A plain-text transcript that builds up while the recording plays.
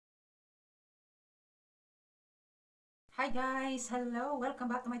Hi guys, hello, welcome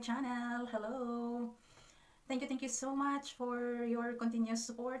back to my channel. Hello. Thank you so much for your continuous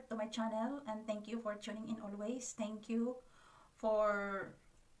support to my channel, and thank you for tuning in always. Thank you for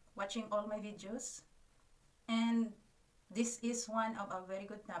watching all my videos. And this is one of a very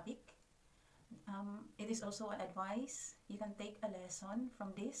good topic. It is also an advice. You can take a lesson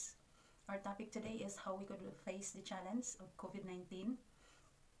from this. Our topic today is how we could face the challenge of COVID-19.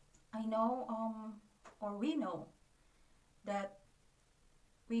 I know, or we know, that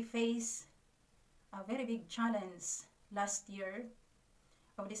we face a very big challenge last year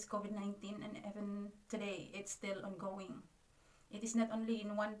of this COVID-19, and even today it's still ongoing. It is not only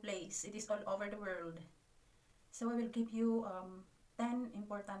in one place, it is all over the world. So I will give you 10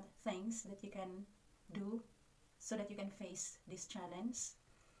 important things that you can do so that you can face this challenge.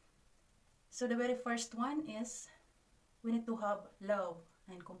 So the very first one is we need to have love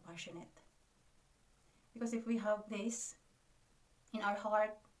and compassionate. Because if we have this in our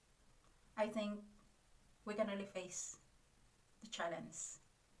heart, I think we can really face the challenge.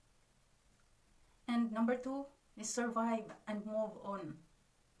 And number two is survive and move on.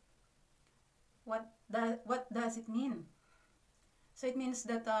 What does it mean? So it means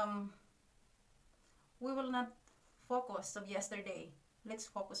that we will not focus of yesterday. Let's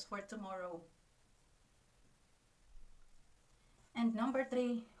focus for tomorrow. And number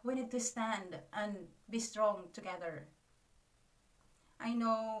three, we need to stand and be strong together. I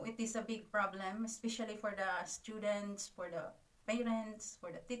know it is a big problem, especially for the students, for the parents,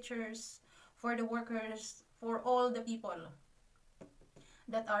 for the teachers, for the workers, for all the people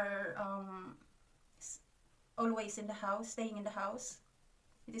that are always in the house, staying in the house.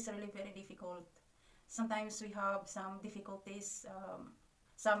 It is really very difficult. Sometimes we have some difficulties,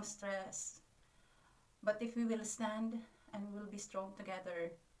 some stress. But if we will stand and we will be strong together,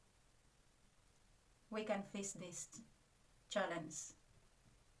 we can face this challenge.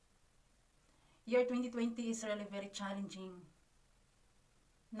 Year 2020 is really very challenging,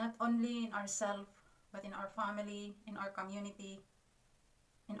 not only in ourselves, but in our family, in our community,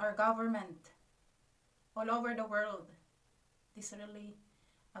 in our government, all over the world. This is really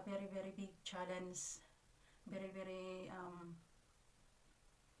a very, very big challenge, very, very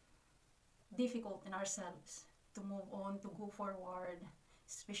difficult in ourselves to move on, to go forward,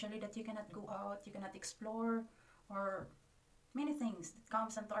 especially that you cannot go out, you cannot explore, or many things that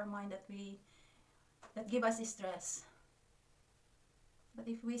comes into our mind that give us stress. But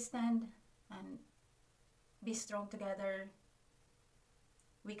if we stand and be strong together,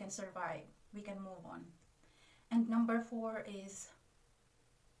 we can survive, we can move on. And number four is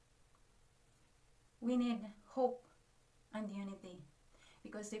we need hope and unity.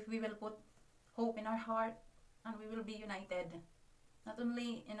 Because if we will put hope in our heart and we will be united, not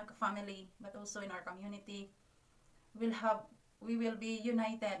only in a family but also in our community, we will be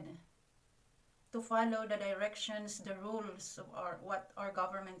united to follow the directions, the rules of what our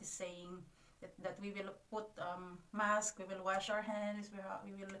government is saying, that we will put mask, we will wash our hands,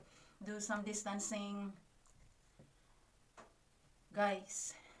 we will do some distancing.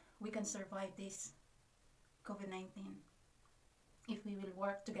 Guys, we can survive this COVID-19 if we will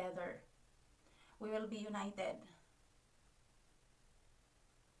work together. We will be united.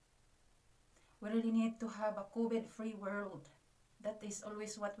 We really need to have a COVID-free world. That is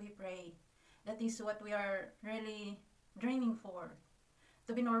always what we pray. That is what we are really dreaming for.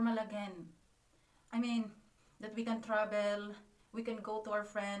 To be normal again. I mean, that we can travel, we can go to our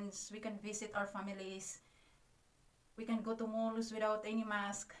friends, we can visit our families, we can go to malls without any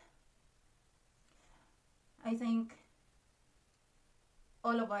mask. I think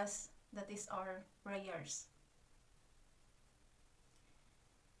all of us, that is our prayers.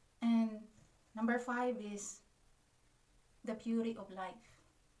 And number five is the beauty of life.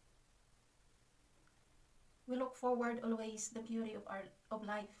 We look forward always the beauty of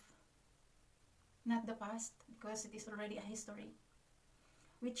life, not the past, because it is already a history.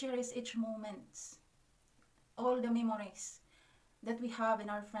 We cherish each moment, all the memories that we have in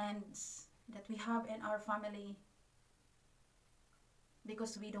our friends, that we have in our family,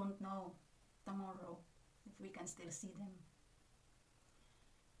 because we don't know tomorrow if we can still see them.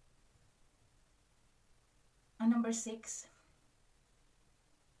 And number six,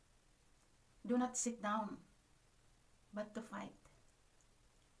 do not sit down, but to fight.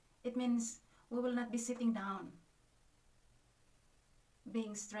 It means we will not be sitting down,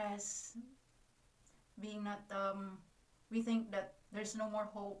 being stressed, being not, we think that there's no more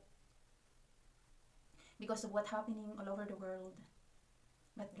hope because of what's happening all over the world.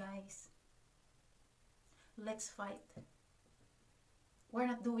 But guys, let's fight. We're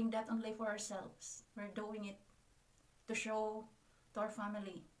not doing that only for ourselves. We're doing it to show to our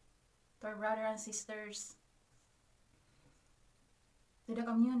family, to our brothers and sisters, to the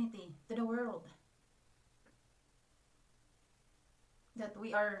community, to the world, that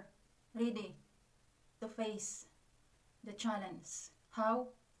we are ready to face the challenge. How?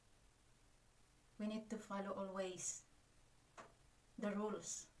 We need to follow always the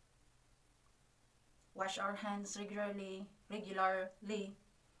rules. Wash our hands regularly.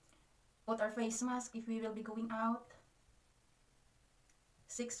 Put our face mask if we will be going out.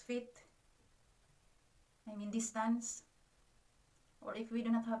 6 feet, distance. Or if we do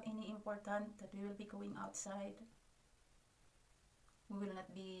not have any important that we will be going outside, we will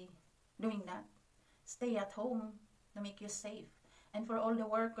not be doing that. Stay at home to make you safe. And for all the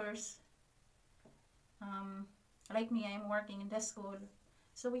workers, like me, I'm working in the school,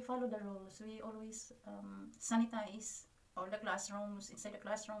 so we follow the rules. We always sanitize all the classrooms, inside the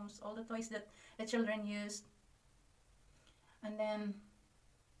classrooms, all the toys that the children use, and then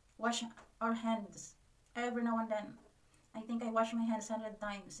wash our hands every now and then. I think I wash my hands 100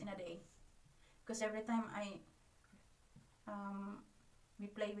 times in a day, because every time we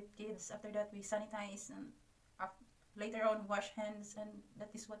play with kids, after that we sanitize, and later on wash hands, and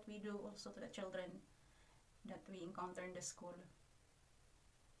that is what we do also to the children that we encounter in the school.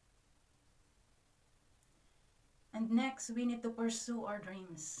 And next, we need to pursue our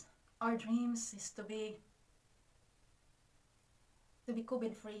dreams. Our dreams is to be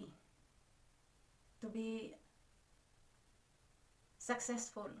COVID free, to be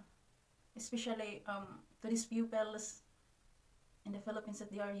successful, especially to these pupils in the Philippines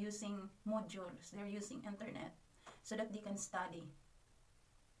that they are using modules, they are using internet, so that they can study.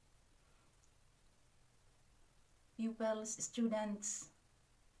 Pupils, students,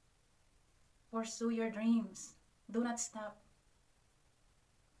 pursue your dreams. Do not stop.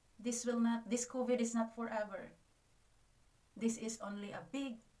 This COVID is not forever. This is only a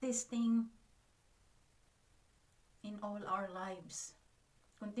big testing in all our lives.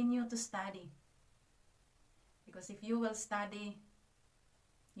 Continue to study. Because if you will study,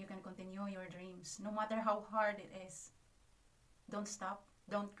 you can continue your dreams. No matter how hard it is. Don't stop.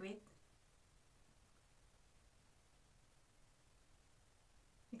 Don't quit.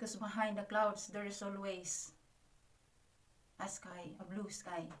 Because behind the clouds, there is always a sky, a blue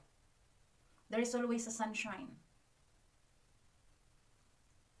sky. There is always a sunshine.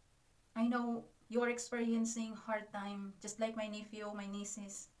 I know you are experiencing hard time, just like my nephew, my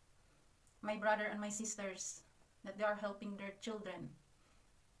nieces, my brother and my sisters, that they are helping their children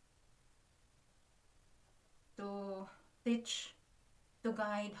to teach, to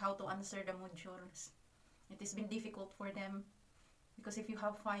guide how to answer the modules. It has been difficult for them, because if you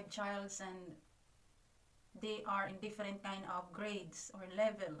have 5 childs and they are in different kind of grades or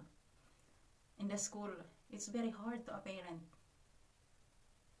level in the school, it's very hard to a parent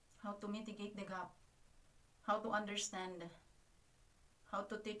how to mitigate the gap, how to understand, how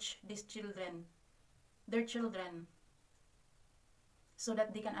to teach these children, their children, so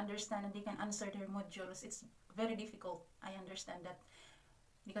that they can understand and they can answer their modules. It's very difficult. I understand that,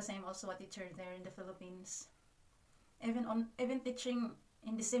 because I'm also a teacher there in the Philippines. Even teaching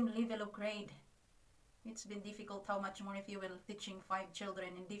in the same level of grade, it's been difficult. How much more if you will teaching 5 children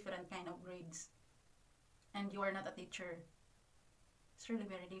in different kind of grades and you are not a teacher. It's really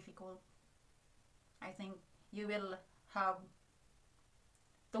very difficult. I think you will have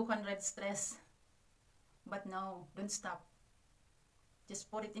 200 stress, but no, don't stop.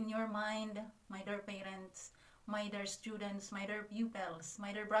 Just put it in your mind, my dear parents, my dear students, my dear pupils,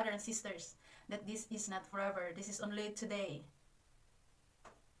 my dear brothers and sisters, that this is not forever. This is only today.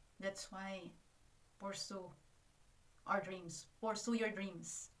 That's why pursue our dreams. Pursue your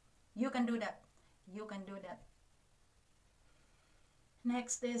dreams. You can do that. You can do that.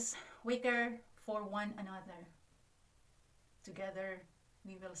 Next is we care for one another. Together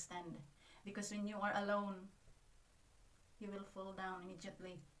we will stand. Because when you are alone, you will fall down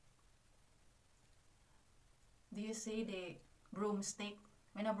immediately. Do you see the broomstick?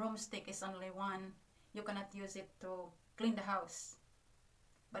 When a broomstick is only one, you cannot use it to clean the house.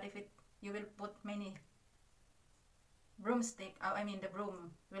 But if you will put many broomstick, the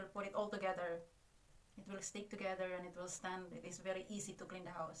broom, will put it all together, it will stick together and it will stand. It is very easy to clean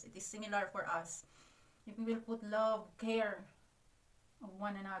the house. It is similar for us. If we will put love, care of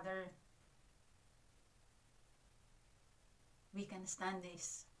one another, we can stand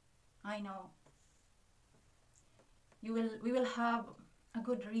this. I know. We will have a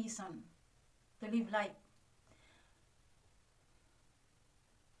good reason to live life.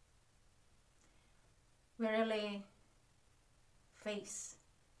 We really face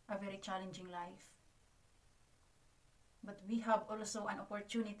a very challenging life. but we have also an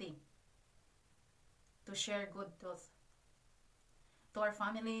opportunity to share good thoughts to our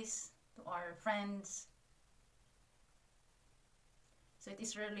families, to our friends. So it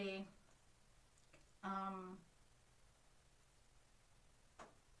is really um,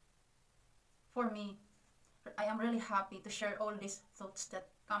 for me, I am really happy to share all these thoughts that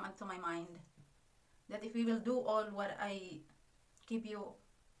come into my mind. That if we will do all what I give you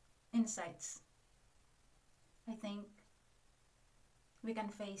insights, I think we can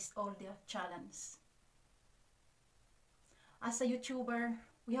face all the challenges. As a YouTuber,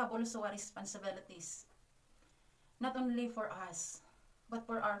 we have also our responsibilities, not only for us, but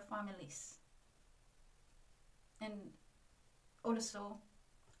for our families, and also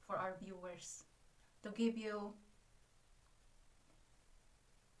for our viewers, to give you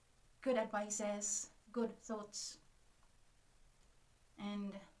good advices, good thoughts,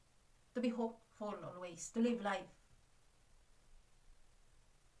 and to be hopeful always, to live life.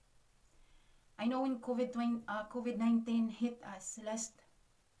 I know when COVID-19 hit us last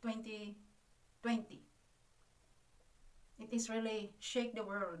 2020, it is really shake the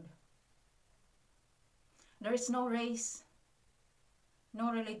world. There is no race,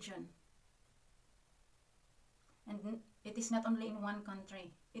 no religion, and it is not only in one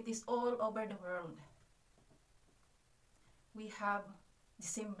country, it is all over the world. We have the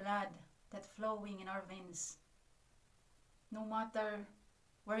same blood that's flowing in our veins. No matter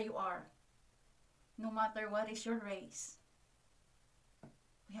where you are, no matter what is your race,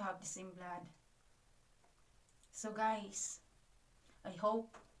 we have the same blood. So guys, I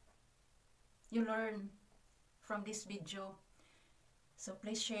hope you learn from this video. So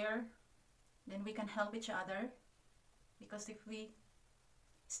please share, then we can help each other, because if we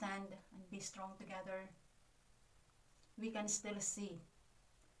stand and be strong together, we can still see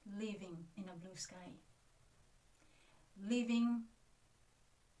living in a blue sky, living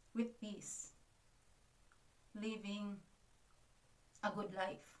with peace, living a good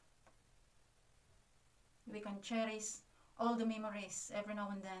life. We can cherish all the memories every now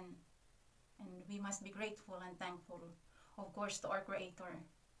and then, and we must be grateful and thankful, of course, to our Creator.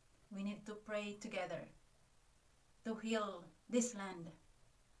 We need to pray together to heal this land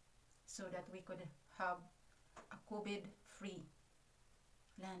so that we could have a COVID-free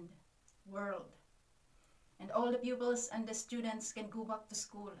land, world, and all the pupils and the students can go back to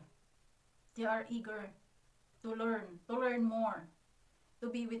school. They are eager to learn more, to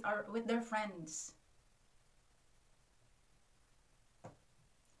be with their friends.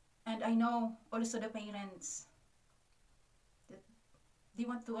 And I know also the parents that they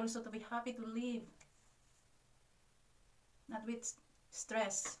want to also to be happy to live, not with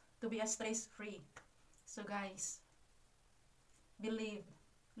stress, to be a stress-free. So guys, believe,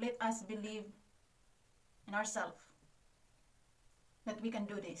 let us believe in ourselves that we can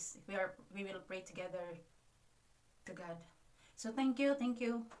do this if we will pray together to God. So thank you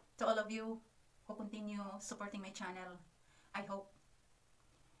to all of you who continue supporting my channel. I hope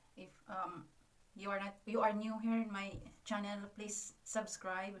if you are new here in my channel, please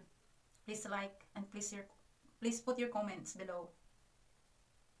subscribe, please like, and please put your comments below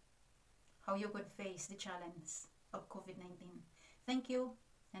how you could face the challenge of COVID-19. Thank you,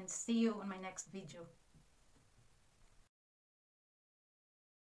 and see you on my next video.